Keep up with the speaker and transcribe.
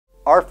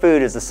Our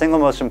food is the single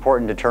most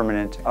important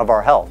determinant of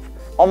our health.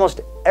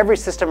 Almost every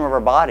system of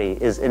our body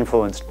is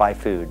influenced by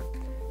food.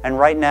 And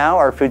right now,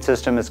 our food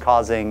system is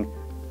causing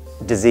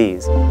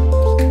disease.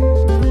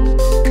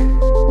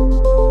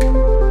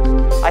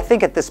 I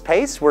think at this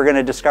pace, we're going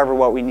to discover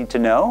what we need to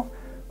know,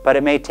 but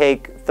it may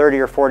take 30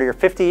 or 40 or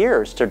 50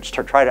 years to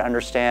try to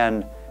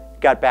understand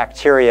gut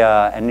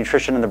bacteria and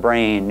nutrition in the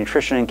brain,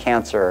 nutrition in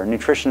cancer,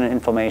 nutrition in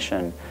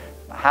inflammation,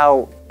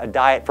 how a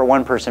diet for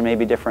one person may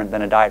be different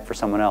than a diet for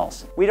someone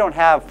else. We don't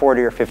have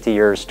 40 or 50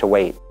 years to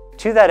wait.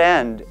 To that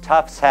end,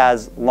 Tufts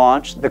has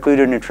launched the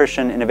Gluto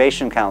Nutrition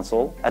Innovation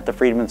Council at the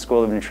Friedman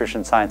School of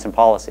Nutrition Science and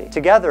Policy.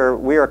 Together,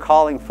 we are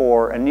calling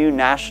for a new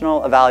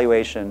national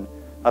evaluation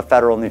of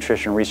federal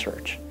nutrition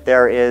research.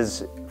 There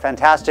is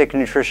fantastic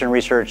nutrition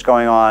research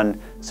going on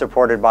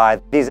supported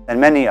by these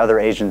and many other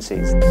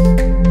agencies.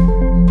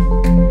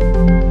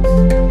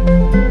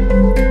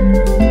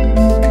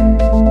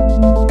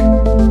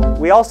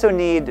 We also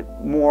need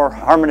more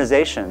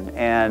harmonization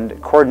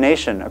and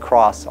coordination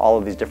across all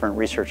of these different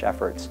research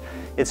efforts.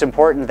 It's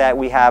important that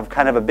we have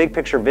kind of a big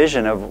picture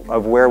vision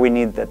of where we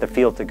need the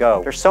field to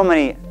go. There's so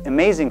many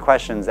amazing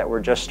questions that we're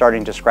just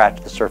starting to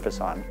scratch the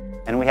surface on.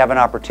 And we have an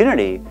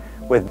opportunity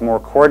with more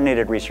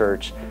coordinated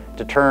research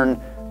to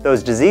turn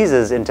those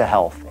diseases into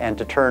health and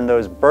to turn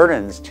those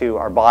burdens to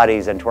our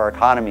bodies and to our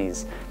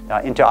economies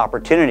into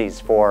opportunities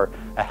for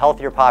a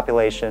healthier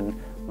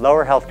population,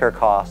 lower healthcare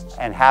costs,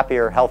 and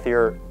happier,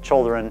 healthier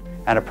children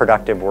and a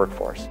productive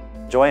workforce.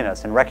 Join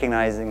us in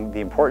recognizing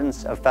the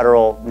importance of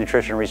federal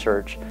nutrition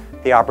research,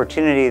 the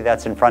opportunity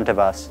that's in front of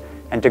us,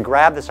 and to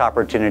grab this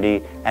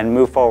opportunity and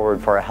move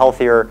forward for a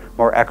healthier,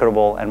 more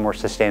equitable, and more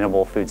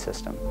sustainable food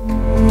system.